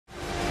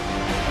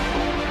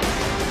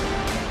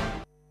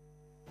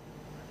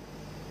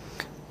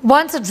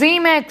Once a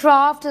dream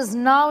aircraft is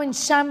now in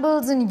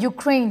shambles in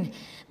Ukraine.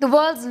 The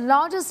world's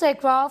largest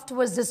aircraft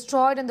was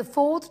destroyed on the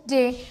fourth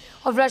day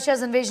of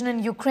Russia's invasion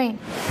in Ukraine.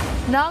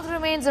 Now the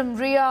remains of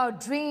Mriya, a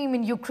dream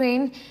in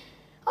Ukraine,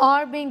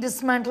 are being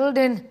dismantled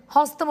in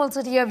Hostomel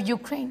city of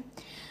Ukraine.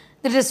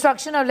 The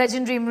destruction of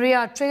legendary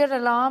Mriya triggered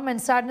alarm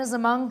and sadness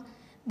among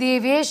the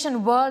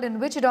aviation world, in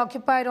which it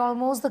occupied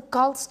almost the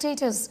cult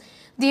status.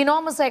 The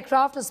enormous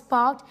aircraft was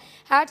parked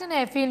at an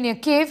airfield near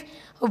Kiev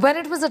when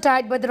it was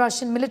attacked by the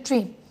Russian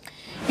military.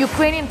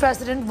 Ukrainian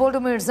President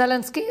Volodymyr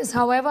Zelensky has,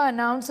 however,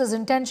 announced his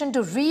intention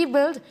to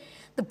rebuild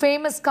the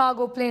famous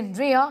cargo plane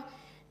Mriya,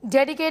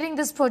 dedicating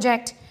this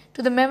project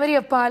to the memory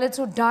of pilots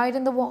who died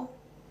in the war.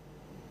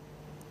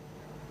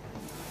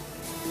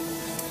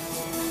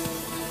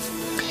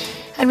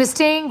 And we're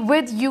staying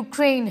with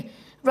Ukraine.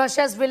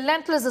 Russia's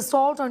relentless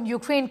assault on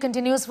Ukraine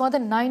continues for the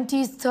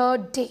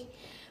 93rd day.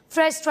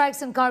 Fresh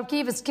strikes in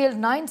Kharkiv has killed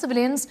 9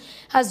 civilians,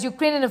 as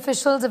Ukrainian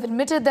officials have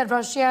admitted that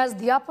Russia has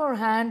the upper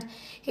hand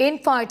in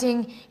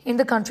fighting in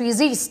the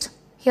country's east.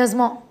 Here's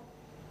more.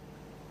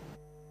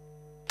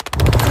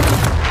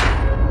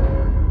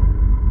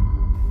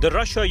 The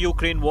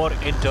Russia-Ukraine war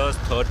enters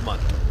third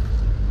month.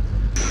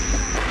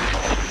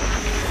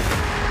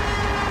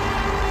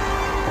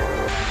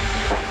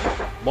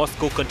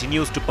 Moscow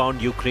continues to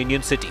pound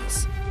Ukrainian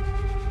cities.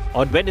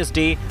 On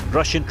Wednesday,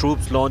 Russian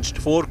troops launched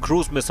 4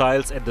 cruise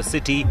missiles at the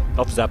city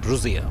of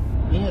Zaporizhia.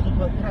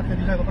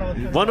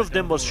 One of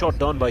them was shot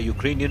down by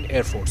Ukrainian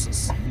air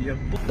forces.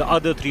 The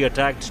other 3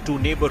 attacked 2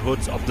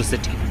 neighborhoods of the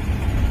city.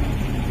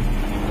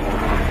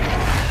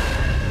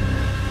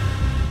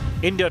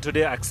 India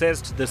today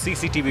accessed the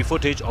CCTV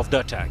footage of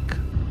the attack.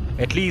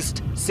 At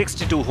least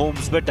 62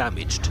 homes were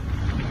damaged.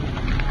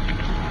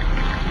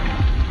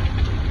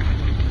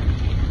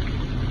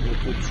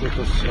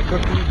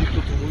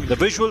 The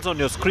visuals on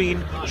your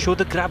screen show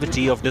the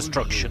gravity of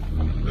destruction.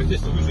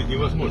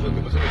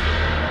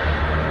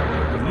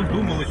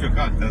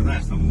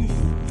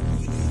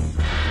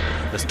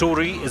 The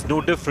story is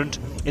no different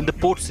in the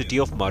port city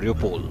of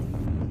Mariupol.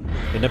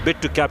 In a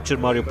bid to capture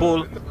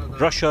Mariupol,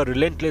 Russia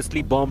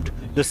relentlessly bombed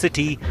the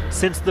city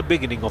since the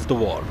beginning of the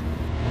war.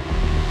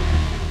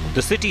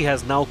 The city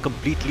has now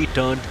completely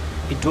turned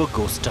into a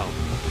ghost town.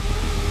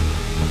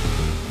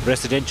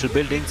 Residential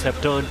buildings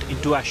have turned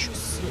into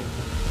ashes.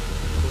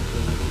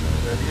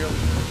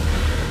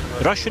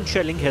 Russian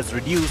shelling has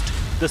reduced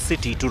the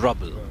city to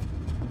rubble.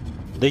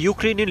 The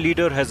Ukrainian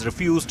leader has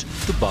refused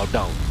to bow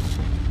down.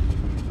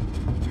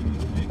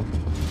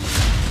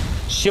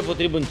 Ще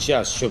потрібен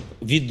час, щоб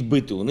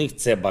відбити у них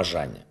це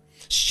бажання.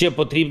 Ще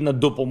потрібна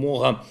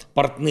допомога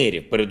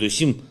партнерів,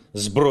 передусім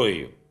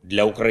зброєю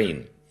для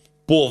України.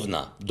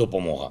 Повна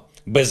допомога,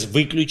 без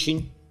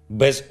виключень,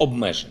 без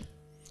обмежень.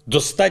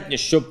 Достатньо,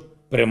 щоб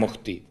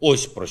перемогти.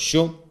 Ось про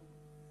що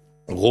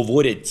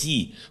говорять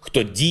ті,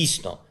 хто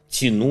дійсно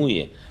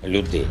цінує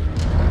людей.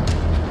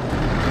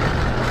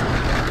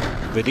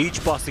 With each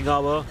passing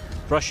hour,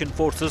 Russian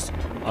forces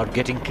are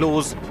getting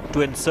close to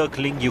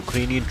encircling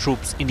Ukrainian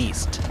troops in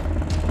east.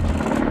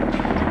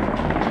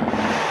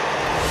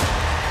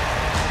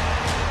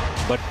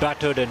 But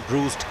battered and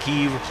bruised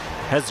Kyiv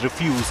has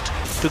refused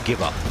to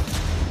give up.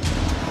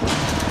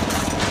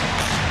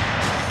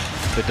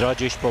 With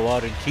Rajesh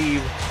Pawar in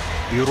Kyiv,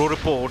 Bureau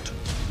Report,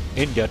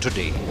 India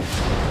Today.